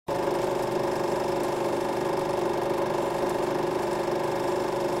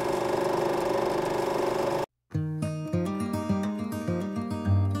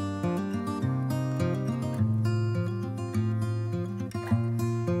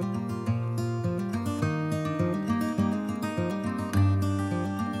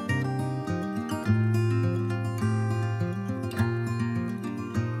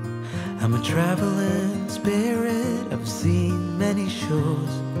traveling spirit, I've seen many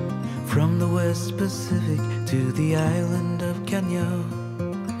shores, from the West Pacific to the island of Kenya.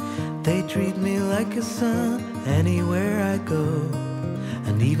 They treat me like a son anywhere I go,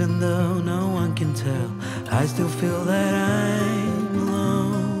 and even though no one can tell, I still feel that I'm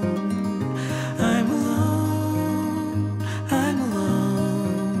alone. I'm alone, I'm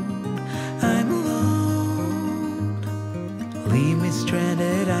alone, I'm alone. Leave me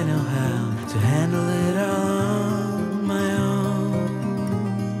stranded, I know how to handle it all on my own.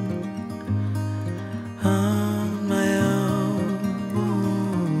 On my own.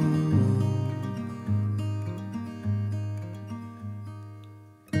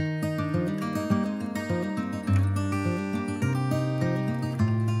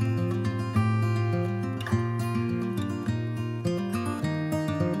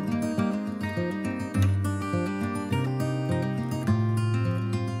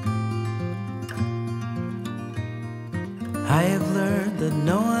 I have learned that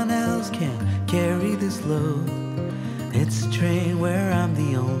no one else can carry this load. It's a train where I'm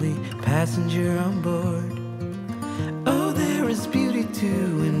the only passenger on board. Oh, there is beauty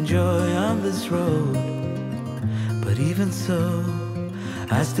to enjoy on this road, but even so,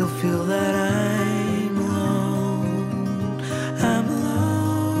 I still feel that I'm alone. I'm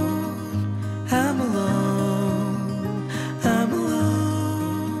alone, I'm alone, I'm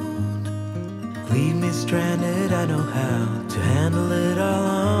alone. Leave me stranded, I know how to handle it all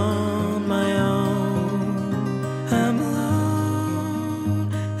on my own. I'm alone,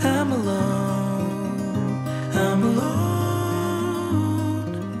 I'm alone, I'm alone.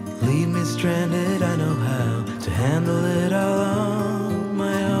 Leave me stranded, I know how to handle it all on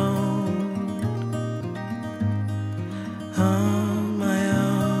my own. On my own.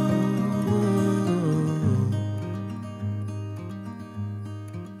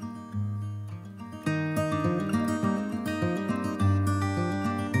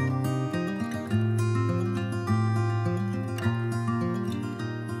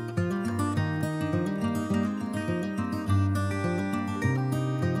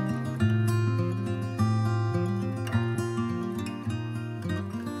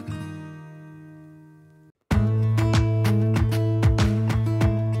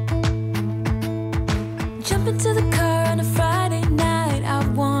 Jump into the car on a Friday night, I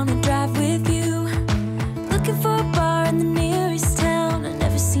wanna drive with you. Looking for a bar in the nearest town, I've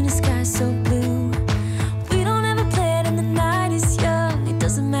never seen a sky so blue. We don't have a plan and the night is young, it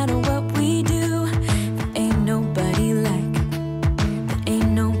doesn't matter what we do. There ain't nobody like, there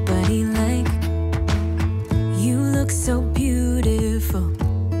ain't nobody like. You look so beautiful,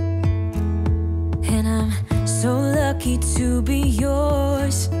 and I'm so lucky to be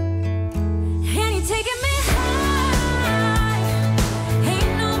yours. And you're taking me high.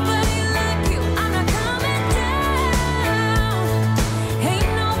 Ain't nobody like you. I'm not coming down. Ain't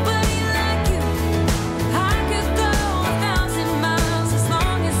nobody like you. I could go 1,000 miles as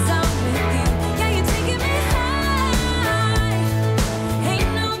long as I'm with you. Yeah, you're taking me high. Ain't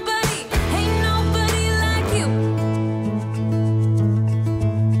nobody like you.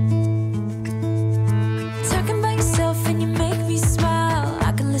 Talking about yourself and you make me smile.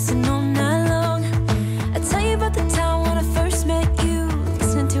 I can listen all night long. I tell you about the time when I first met you,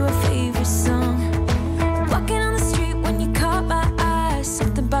 listening to a favorite song. Walking on the street when you caught my eye,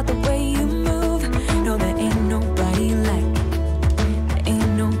 something about the way you move. No, there ain't nobody like, there ain't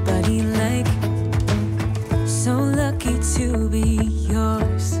nobody like. So lucky to be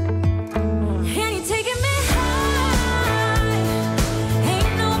yours. And you're taking me high.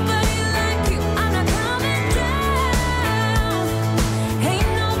 Ain't nobody like you. I'm not coming down. Ain't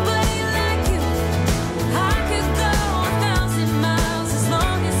nobody like you. I could go 1,000 miles as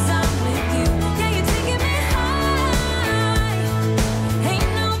long as I'm with you. Yeah, you're taking me high. Ain't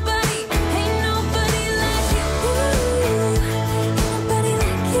nobody like you. Ain't nobody like you. Ain't nobody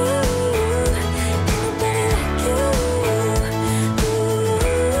like you. Ain't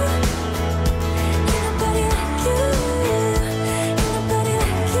nobody like you. Ain't nobody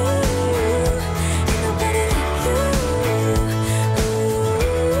like you. Ain't nobody like you.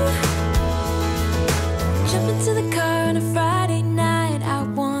 Jump into the car on a Friday night, I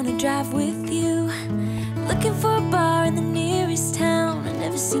wanna drive with you. Looking for a bar in the nearest town, I've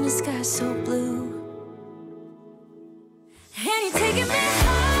never seen a sky so blue. And you're taking me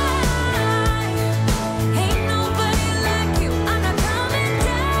high. Ain't nobody like you. I'm not coming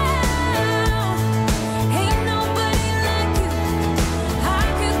down. Ain't nobody like you. I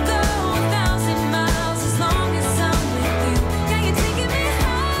could go 1,000 miles as long as I'm with you. Yeah, you're taking me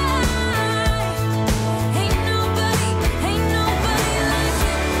high. Ain't nobody like you.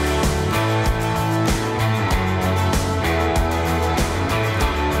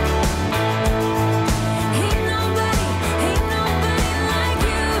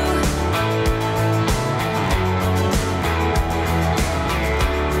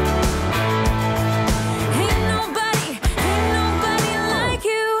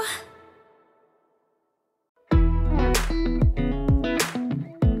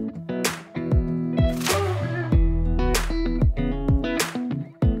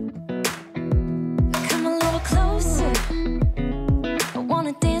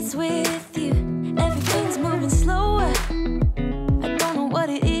 dance with you. Everything's moving slower. I don't know what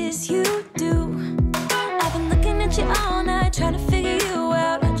it is you do. I've been looking at you all night, trying to figure you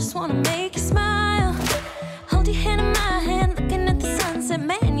out. I just wanna make you smile. Hold your hand in my hand, looking at the sunset.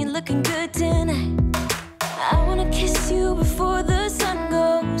 Man, you're looking good tonight. I wanna kiss you before the sun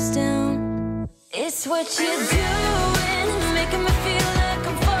goes down. It's what you're doing, making me feel like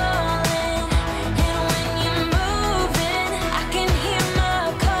I'm falling. And when you're moving, I can hear my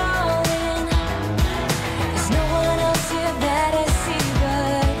calling. There's no one else here that I see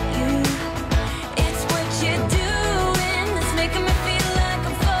but you. It's what you're doing that's making me feel like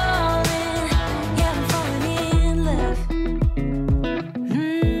I'm falling. Yeah, I'm falling in love.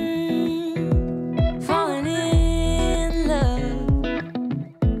 Falling in love.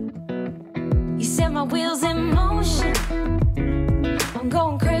 You set my wheels in motion. I'm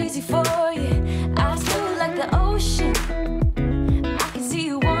going crazy for you. Eyes blue like the ocean. I can see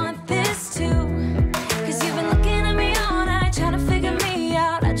you want this too. Cause you've been looking at me all night, trying to figure me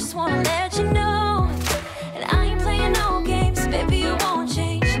out. I just wanna let you know. And I ain't playing no games, baby, you won't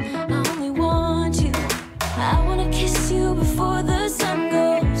change. I only want you. I wanna kiss you before the sun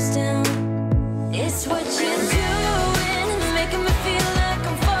goes down. It's what you're doing, making me feel like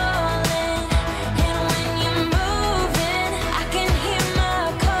I'm falling. And when you're moving, I can hear my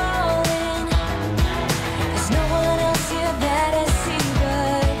calling. There's no one else here that I see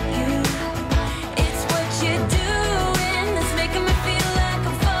but you. It's what you're doing that's making me feel like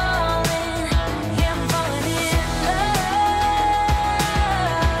I'm falling. Yeah, I'm falling in love.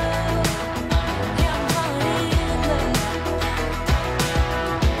 Yeah, I'm falling in love.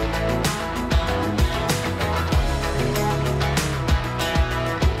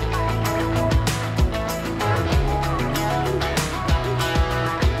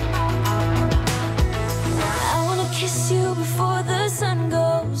 I wanna kiss you before the sun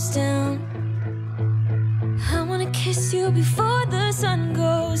goes down. I wanna kiss you before the sun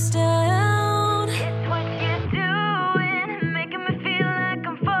goes down. It's what you're doing, making me feel like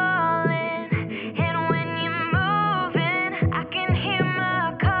I'm falling. And when you're moving, I can hear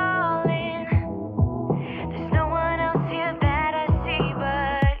my calling. There's no one else here that I see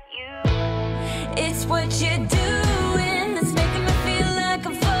but you. It's what you're doing that's making me feel like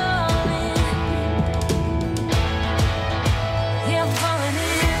I'm falling. Yeah, I'm falling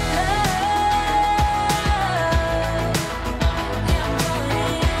in love. Yeah, I'm falling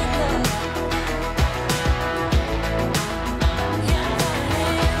in love. Yeah, I'm falling in love. Yeah, I'm falling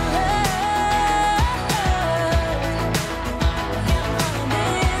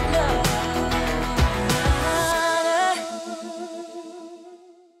in love.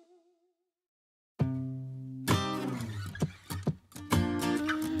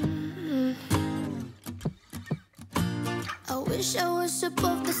 I wish I was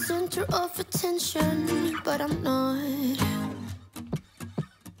above the center of attention, but I'm not.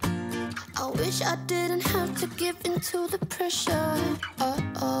 I wish I didn't have to give in to the pressure.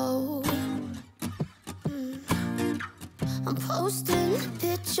 Uh-oh. I'm posting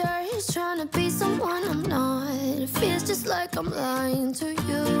pictures, trying to be someone I'm not. It feels just like I'm lying to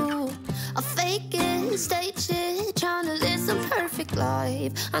you. I fake it, stage it, trying to live some perfect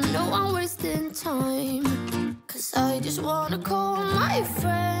life. I know I'm wasting time, cause I just wanna call my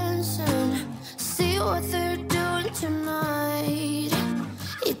friends and see what they're doing tonight.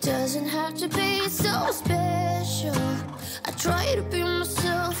 It doesn't have to be so special. I try to be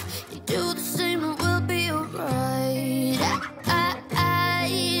myself, you do the same and we'll be alright.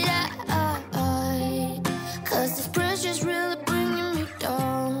 Cause this pressure's really bringing me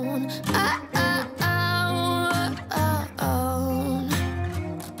down.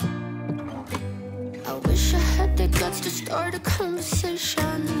 I wish I had the guts to start a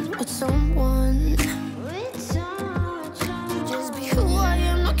conversation with someone. Just be who I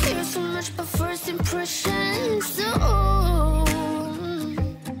am, not care so much about first impressions. So,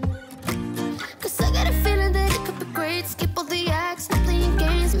 cause I got a feeling that it could be great. Skip all the acts and playing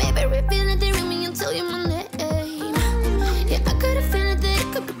games. Maybe reveal it, they ring me and tell you my name. Yeah, I got a feeling that it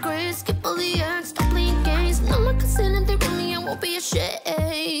could be great. Skip all the acts, stop playing games. No more concealing, they ring me, I won't be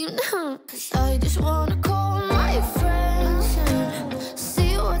ashamed. Cause I just wanna call my friends and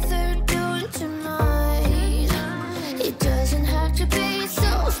see what they're doing tonight. It doesn't have to be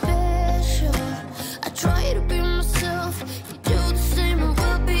so special. I try to be myself, you do the same and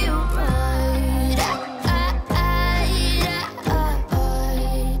we'll be alright.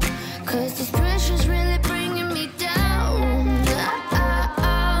 Cause this pressure's really bringing me down.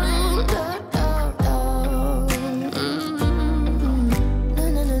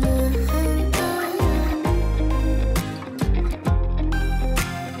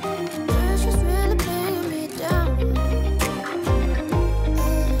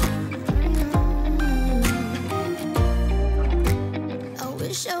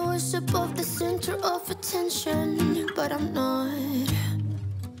 center of attention, but I'm not.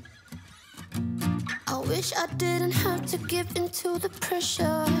 I wish I didn't have to give in to the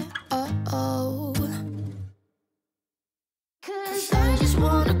pressure. Oh, 'cause I just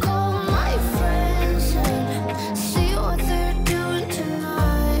wanna call my friends and see what they're doing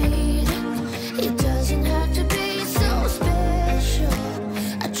tonight. It doesn't have to be so special.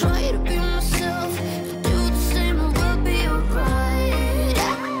 I try to be myself, do the same and we'll be alright.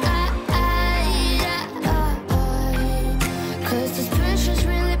 'Cause this pressure's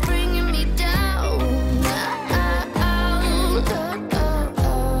really bringing me down.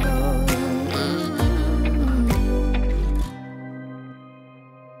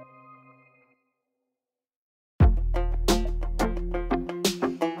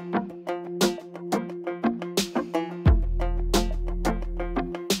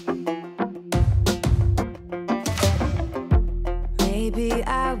 Maybe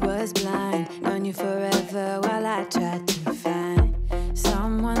I was blind, known you forever while I tried to find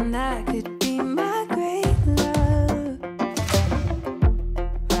someone that could be my great love.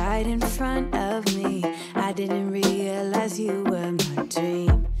 Right in front of me, I didn't realize you were my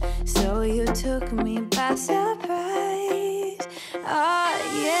dream, so you took me by surprise. Oh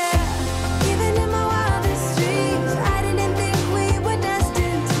yeah, even in my wildest dreams, I didn't think we were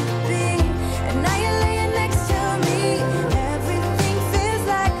destined to be, and now you're laying next to me. Everything feels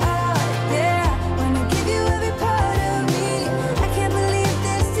like oh yeah, when I give you every part of me. I can't believe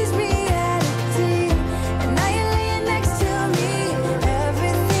this is reality, and now you're laying next to me.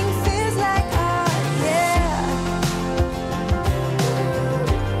 Everything feels like oh yeah.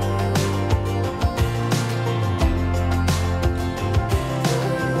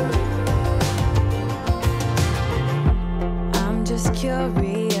 I'm just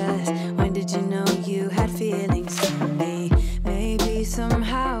curious, when did you know you had feelings for me? Maybe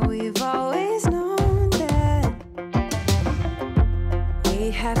somehow we've always known that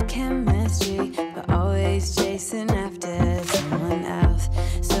we have chemistry, but always chasing after someone else.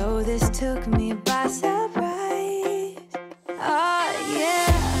 So this took me by surprise. Oh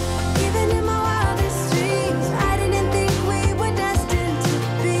yeah, even in my wildest dreams, I didn't think we were destined to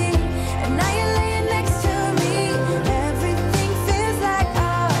be, and now you're laying next to me. Everything feels like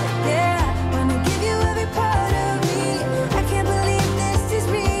oh yeah, when I give you every part of me. I can't believe this is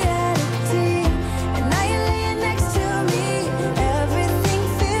reality, and now you're laying next to me. Everything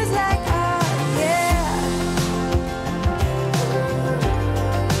feels like oh yeah.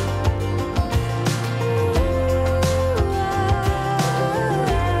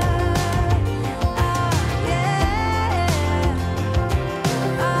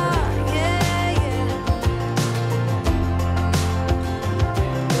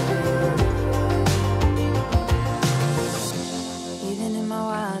 Even in my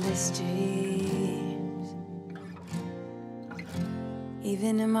wildest dreams,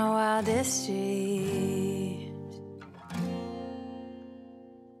 even in my wildest dreams.